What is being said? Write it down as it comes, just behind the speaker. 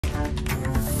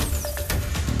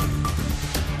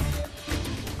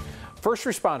First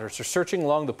responders are searching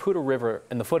along the Poudre River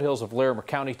in the foothills of Larimer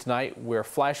County tonight, where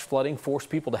flash flooding forced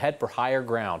people to head for higher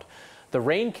ground. The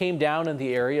rain came down in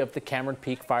the area of the Cameron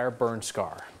Peak fire burn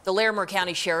scar. The Larimer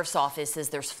County Sheriff's Office says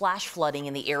there's flash flooding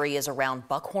in the areas around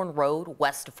Buckhorn Road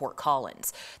west of Fort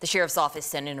Collins. The Sheriff's Office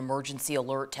sent an emergency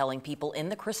alert telling people in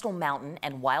the Crystal Mountain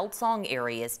and Wild Song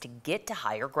areas to get to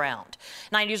higher ground.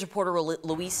 9 News reporter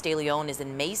Luis De Leon is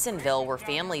in Masonville, where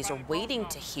families are waiting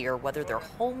to hear whether their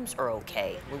homes are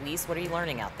okay. Luis, what are you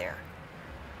learning out there?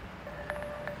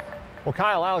 Well,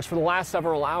 Kyle, Alex, for the last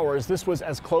several hours, this was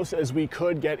as close as we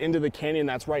could get into the canyon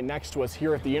that's right next to us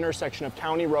here at the intersection of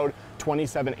County Road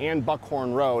 27 and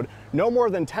Buckhorn Road. No more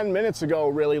than 10 minutes ago,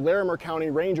 really, Larimer County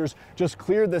Rangers just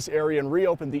cleared this area and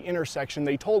reopened the intersection.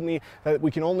 They told me that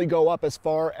we can only go up as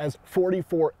far as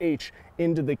 44H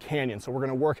into the canyon. So we're going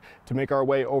to work to make our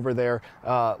way over there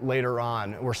later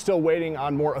on. We're still waiting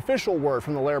on more official word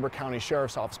from the Larimer County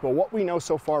Sheriff's Office. But what we know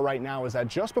so far right now is that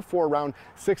just before around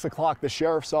 6 o'clock, the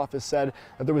Sheriff's Office said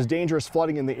that there was dangerous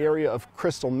flooding in the area of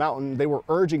Crystal Mountain. They were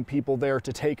urging people there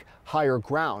to take higher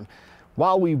ground.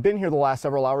 While we've been here the last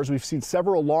several hours, we've seen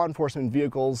several law enforcement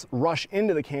vehicles rush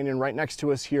into the canyon right next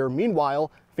to us here.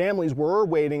 Meanwhile, families were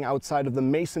waiting outside of the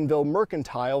Masonville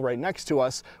Mercantile right next to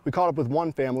us. We caught up with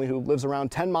one family who lives around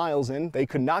 10 miles in. They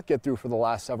could not get through for the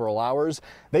last several hours.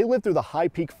 They lived through the High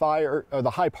Park fire,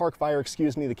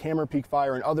 the Cameron Peak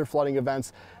fire, and other flooding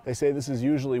events. They say this is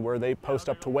usually where they post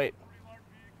up to wait.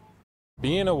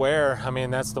 Being aware, I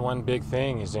mean, that's the one big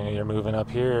thing is, you're moving up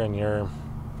here and you're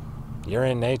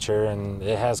in nature and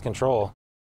it has control.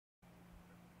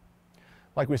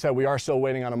 Like we said, we are still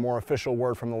waiting on a more official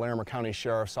word from the Larimer County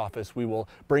Sheriff's Office. We will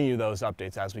bring you those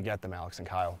updates as we get them, Alex and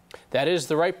Kyle. That is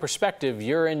the right perspective.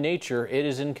 You're in nature. It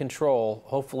is in control.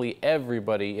 Hopefully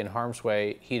everybody in harm's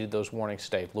way heeded those warnings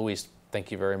today. Luis,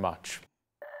 thank you very much.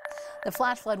 The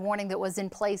flash flood warning that was in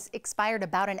place expired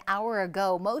about an hour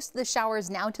ago. Most of the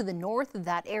showers now to the north of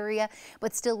that area,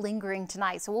 but still lingering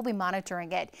tonight. So we'll be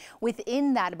monitoring it.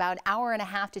 Within that about hour and a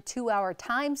half to 2 hour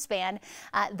time span,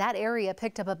 that area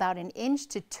picked up about 1 inch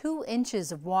to 2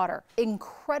 inches of water.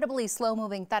 Incredibly slow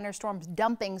moving thunderstorms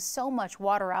dumping so much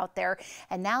water out there.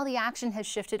 And now the action has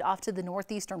shifted off to the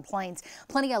northeastern plains.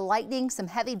 Plenty of lightning, some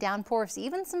heavy downpours,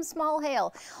 even some small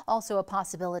hail. Also a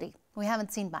possibility. We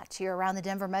haven't seen much here around the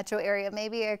Denver metro area,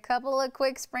 maybe a couple of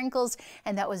quick sprinkles,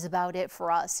 and that was about it for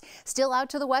us. Still out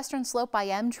to the western slope, I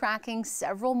am tracking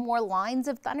several more lines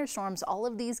of thunderstorms, all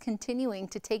of these continuing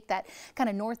to take that kind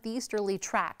of northeasterly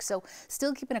track. So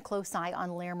still keeping a close eye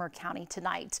on Larimer County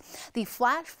tonight. The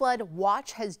flash flood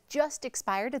watch has just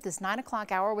expired at this 9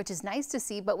 o'clock hour, which is nice to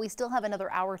see, but we still have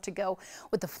another hour to go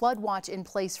with the flood watch in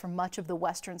place for much of the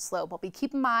western slope. I'll be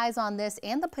keeping my eyes on this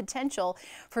and the potential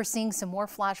for seeing some more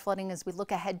flash flooding as we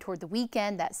look ahead toward the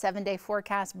weekend. That 7-day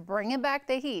forecast bringing back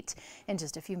the heat in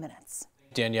just a few minutes.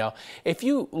 Danielle, if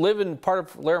you live in part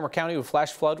of Larimer County with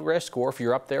flash flood risk, or if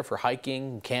you're up there for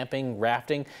hiking, camping,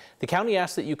 rafting, the county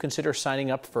asks that you consider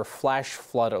signing up for flash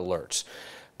flood alerts.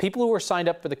 People who are signed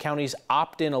up for the county's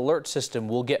opt-in alert system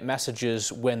will get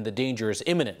messages when the danger is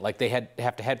imminent, like they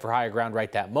have to head for higher ground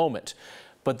right that moment.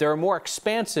 But there are more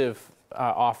expansive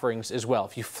offerings as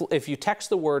well. If you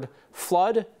text the word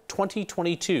flood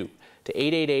 2022 to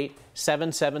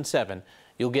 888-777,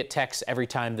 you'll get texts every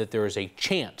time that there is a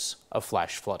chance of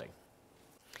flash flooding.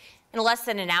 In less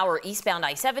than an hour, eastbound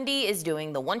I-70 is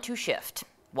doing the 1-2 shift.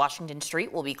 Washington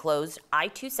Street will be closed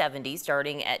I-270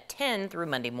 starting at 10 through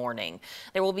Monday morning.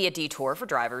 There will be a detour for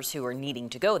drivers who are needing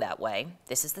to go that way.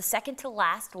 This is the second to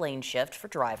last lane shift for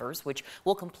drivers, which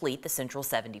will complete the Central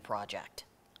 70 project.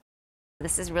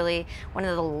 This is really one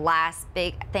of the last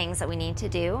big things that we need to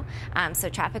do. So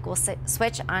traffic will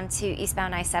switch onto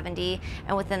eastbound I-70,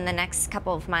 and within the next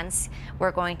couple of months,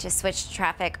 we're going to switch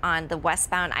traffic on the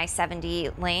westbound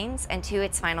I-70 lanes into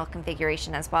its final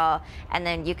configuration as well. And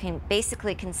then you can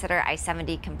basically consider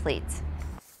I-70 complete.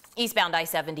 Eastbound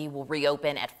I-70 will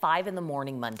reopen at 5 in the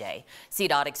morning Monday.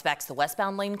 CDOT expects the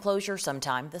westbound lane closure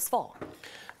sometime this fall.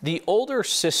 The older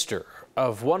sister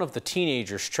of one of the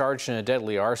teenagers charged in a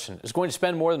deadly arson is going to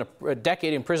spend more than a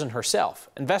decade in prison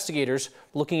herself. Investigators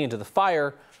looking into the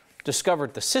fire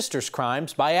discovered the sister's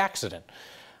crimes by accident.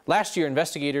 Last year,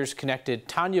 investigators connected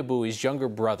Tanya Bowie's younger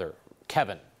brother,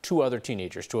 Kevin, 2 other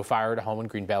teenagers, to a fire at a home in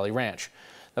Green Valley Ranch.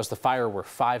 That was the fire where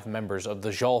 5 members of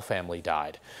the Joel family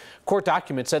died. Court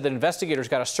documents said that investigators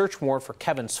got a search warrant for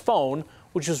Kevin's phone,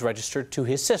 which was registered to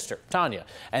his sister, Tanya.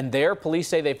 And there, police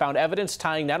say they found evidence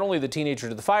tying not only the teenager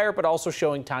to the fire, but also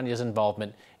showing Tanya's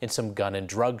involvement in some gun and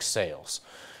drug sales.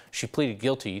 She pleaded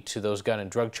guilty to those gun and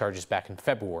drug charges back in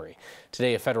February.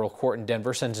 Today, a federal court in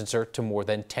Denver sentenced her to more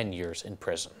than 10 years in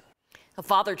prison. A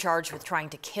father charged with trying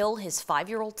to kill his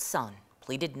 5-year-old son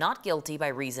pleaded not guilty by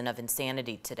reason of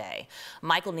insanity today.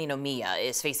 Michael Ninomiya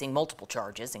is facing multiple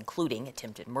charges, including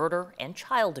attempted murder and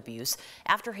child abuse,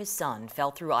 after his son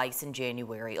fell through ice in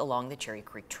January along the Cherry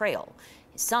Creek Trail.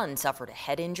 His son suffered a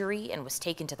head injury and was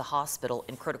taken to the hospital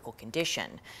in critical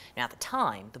condition. Now, at the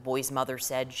time, the boy's mother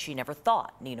said she never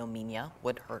thought Ninomiya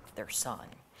would hurt their son.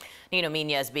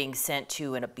 Ninomiya is being sent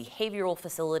to a behavioral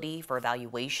facility for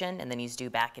evaluation, and then he's due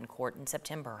back in court in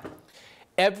September.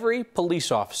 Every police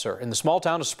officer in the small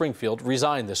town of Springfield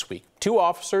resigned this week. 2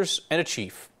 officers and a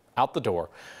chief out the door.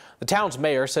 The town's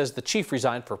mayor says the chief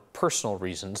resigned for personal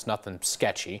reasons, nothing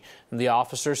sketchy, and the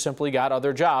officers simply got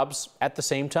other jobs at the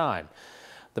same time.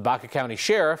 The Baca County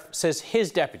Sheriff says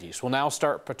his deputies will now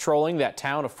start patrolling that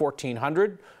town of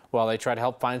 1,400 while they try to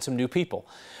help find some new people.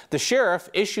 The sheriff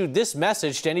issued this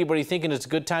message to anybody thinking it's a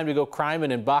good time to go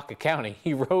criming in Baca County.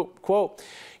 He wrote, quote,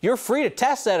 "You're free to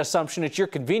test that assumption at your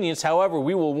convenience. However,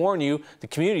 we will warn you, the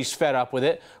community's fed up with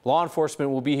it. Law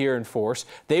enforcement will be here in force.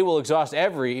 They will exhaust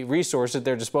every resource at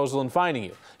their disposal in finding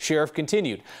you." Sheriff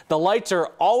continued, "The lights are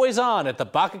always on at the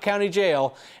Baca County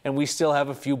Jail, and we still have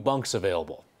a few bunks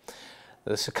available."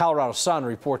 The Colorado Sun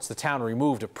reports the town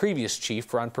removed a previous chief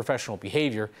for unprofessional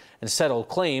behavior and settled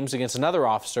claims against another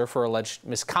officer for alleged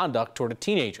misconduct toward a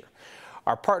teenager.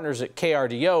 Our partners at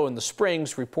KRDO in the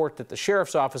Springs report that the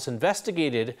sheriff's office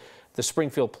investigated the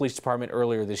Springfield Police Department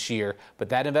earlier this year, but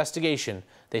that investigation,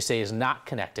 they say, is not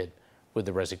connected with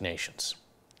the resignations.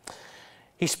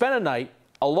 He spent a night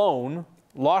alone,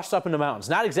 lost up in the mountains.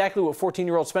 Not exactly what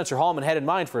 14-year-old Spencer Hallman had in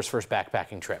mind for his first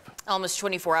backpacking trip. Almost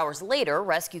 24 hours later,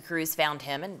 rescue crews found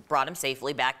him and brought him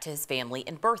safely back to his family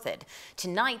in Berthoud.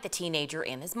 Tonight, the teenager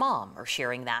and his mom are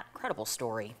sharing that incredible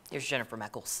story. Here's Jennifer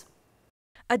Meckles.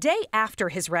 A day after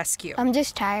his rescue. I'm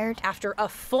just tired. After a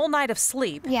full night of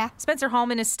sleep, Yeah. Spencer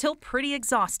Hallman is still pretty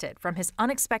exhausted from his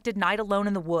unexpected night alone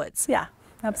in the woods. Yeah,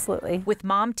 absolutely. With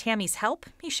Mom Tammy's help,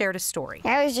 he shared his story.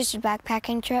 It was just a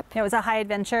backpacking trip. It was a high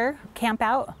adventure camp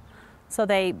out. So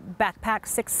they backpacked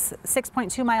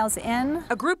 6.2 miles in.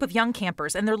 A group of young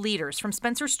campers and their leaders from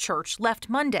Spencer's church left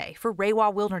Monday for Rewa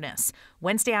Wilderness.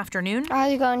 Wednesday afternoon, I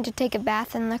was going to take a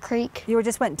bath in the creek. You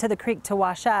just went to the creek to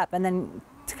wash up and then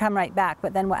to come right back.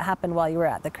 But then what happened while you were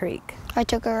at the creek? I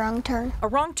took a wrong turn. a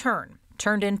wrong turn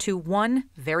turned into one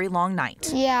very long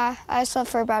night. Yeah, I slept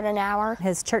for about an hour.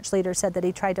 His church leader said that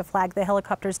he tried to flag the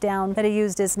helicopters down, that he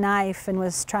used his knife and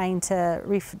was trying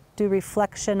to do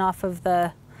reflection off of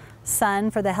the sun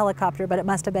for the helicopter, but it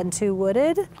must have been too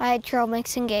wooded. I had trouble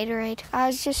mixing Gatorade. I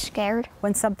was just scared.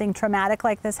 When something traumatic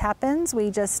like this happens,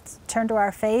 we just turn to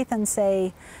our faith and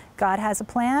say, God has a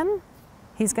plan.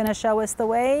 He's going to show us the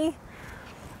way,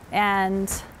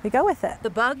 and we go with it. The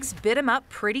bugs bit him up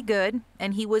pretty good,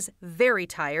 and he was very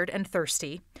tired and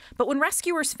thirsty. But when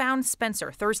rescuers found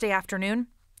Spencer Thursday afternoon,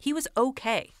 he was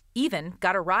okay. Even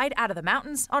got a ride out of the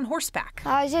mountains on horseback.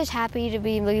 I was just happy to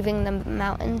be leaving the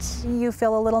mountains. You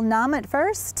feel a little numb at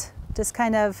first, just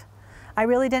kind of, I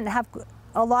really didn't have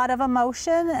a lot of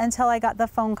emotion until I got the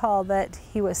phone call that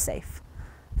he was safe.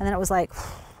 And then it was like,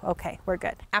 okay, we're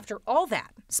good. After all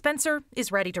that, Spencer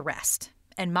is ready to rest.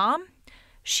 And Mom,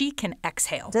 she can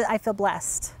exhale. I feel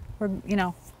blessed.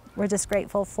 We're just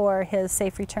grateful for his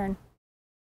safe return.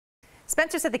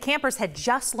 Spencer said the campers had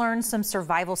just learned some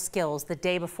survival skills the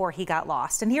day before he got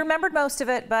lost, and he remembered most of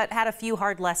it, but had a few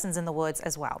hard lessons in the woods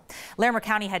as well. Larimer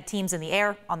County had teams in the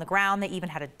air, on the ground. They even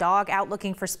had a dog out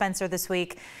looking for Spencer this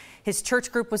week. His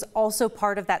church group was also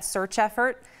part of that search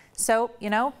effort. So,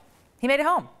 he made it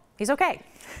home. He's okay.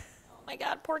 Oh my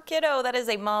God, poor kiddo. That is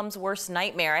a mom's worst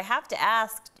nightmare. I have to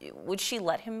ask, would she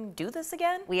let him do this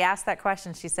again? We asked that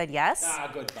question. She said yes.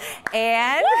 Good mom.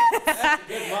 And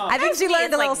Good mom. I think she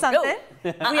learned a little something.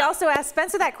 No. We also asked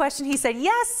Spencer that question. He said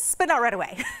yes, but not right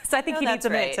away. So I think he needs a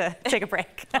minute to take a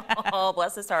break. Oh,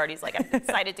 bless his heart. He's like, I'm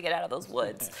excited to get out of those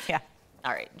woods. Yeah.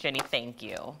 All right, Jenny, thank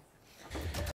you.